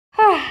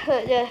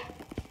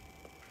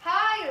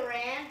Hi,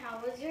 Ran.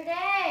 How was your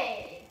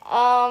day?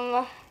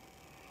 Why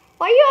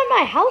are you at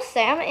my house,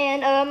 Sam?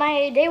 And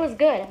my day was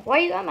good. Why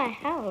are you at my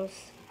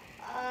house?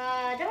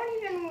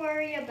 Don't even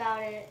worry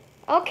about it.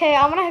 Okay,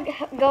 I'm gonna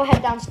go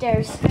head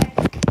downstairs.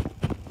 Okay.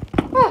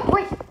 Oh,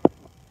 wait.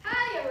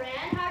 Hi,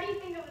 Ran. How do you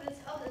think of the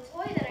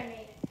toy that I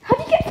made? How'd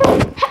you get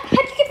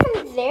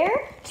from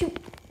there to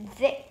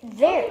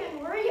there? Don't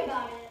even worry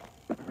about it.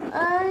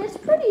 It's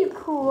pretty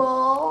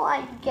cool,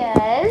 I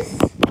guess.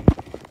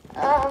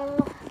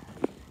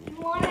 You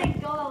want to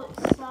go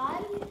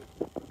outside?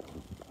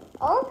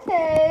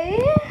 Okay,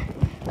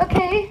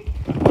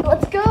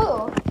 let's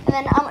go.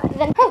 And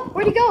then, oh,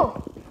 where'd he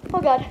go? Oh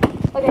God.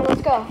 Okay,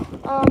 let's go.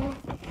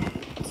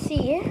 Let's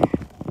see.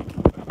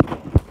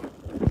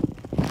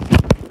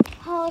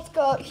 Oh, let's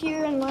go out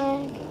here and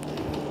like.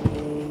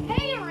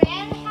 Hey,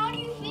 Ran. How do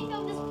you think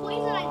of this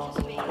poison I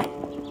just made?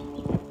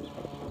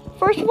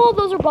 First of all,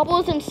 those are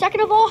bubbles, and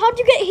second of all, how'd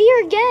you get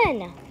here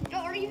again?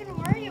 Don't even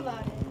worry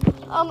about it.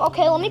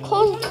 Okay, let me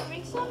close. You want to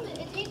drink some?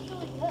 It tastes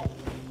really good.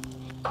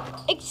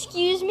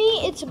 Excuse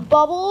me, it's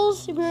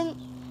bubbles.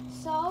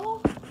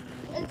 So,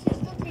 it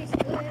still tastes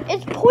good.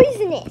 It's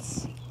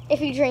poisonous if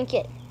you drink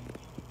it.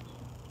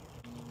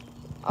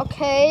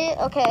 Okay,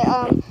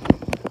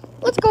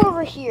 let's go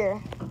over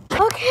here.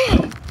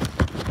 Okay.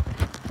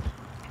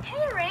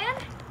 Hey, Ran.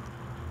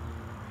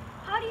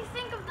 How do you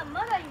think of the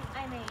mud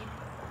I made?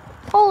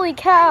 Holy I know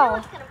cow.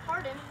 it's kind of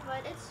hardened,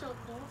 but it's still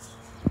cool.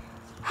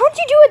 How'd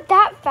you do it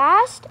that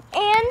fast?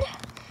 And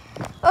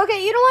okay,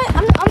 you know what?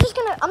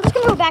 I'm just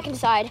gonna go back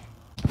inside.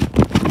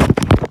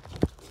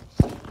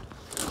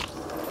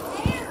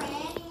 Hey,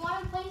 Ran, you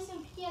want to play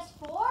some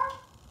PS4?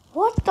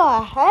 What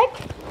the heck?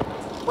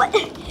 What's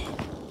you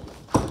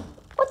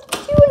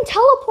doing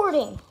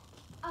teleporting?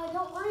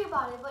 Don't worry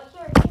about it, but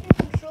here, take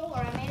your controller.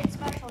 I made it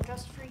special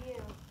just for you.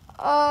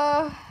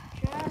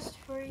 Just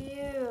for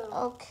you.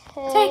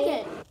 Okay. Take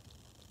it.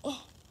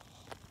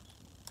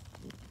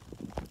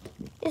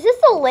 Is this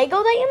the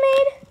Lego that you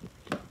made?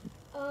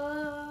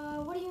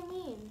 What do you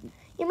mean?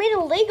 You made a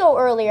Lego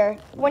earlier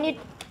when you.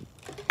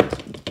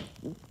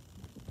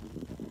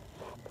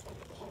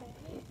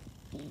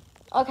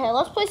 Okay,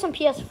 let's play some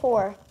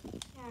PS4.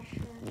 Yeah,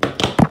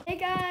 sure. Hey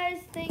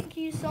guys, thank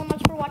you so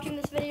much for watching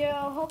this video.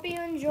 Hope you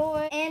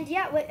enjoy. And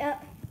yeah, wait,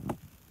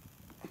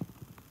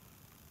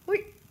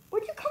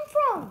 Where'd you come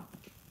from?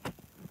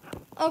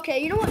 okay,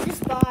 you know what?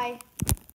 Just bye.